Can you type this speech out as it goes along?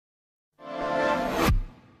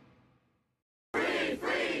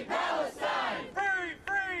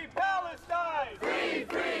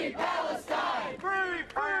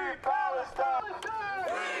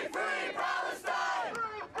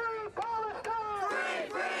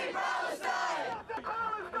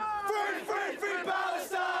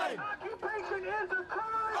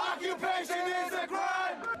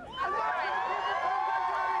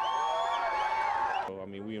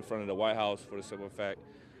front of the White House for the simple fact,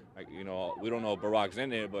 like, you know, we don't know if Barack's in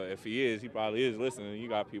there, but if he is, he probably is listening. You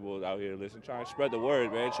got people out here listening, trying to spread the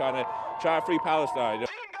word, man, trying to free Palestine. I've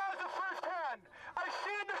seen Gaza firsthand. I've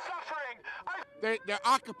seen the suffering. They're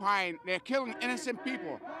occupying, they're killing innocent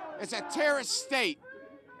people. It's a terrorist state,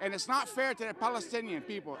 and it's not fair to the Palestinian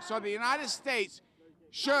people. So the United States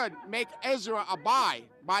should make Israel abide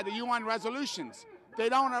by the UN resolutions. They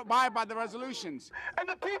don't abide by the resolutions. And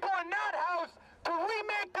the people in that house to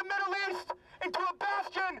remake the Middle East into a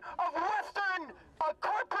bastion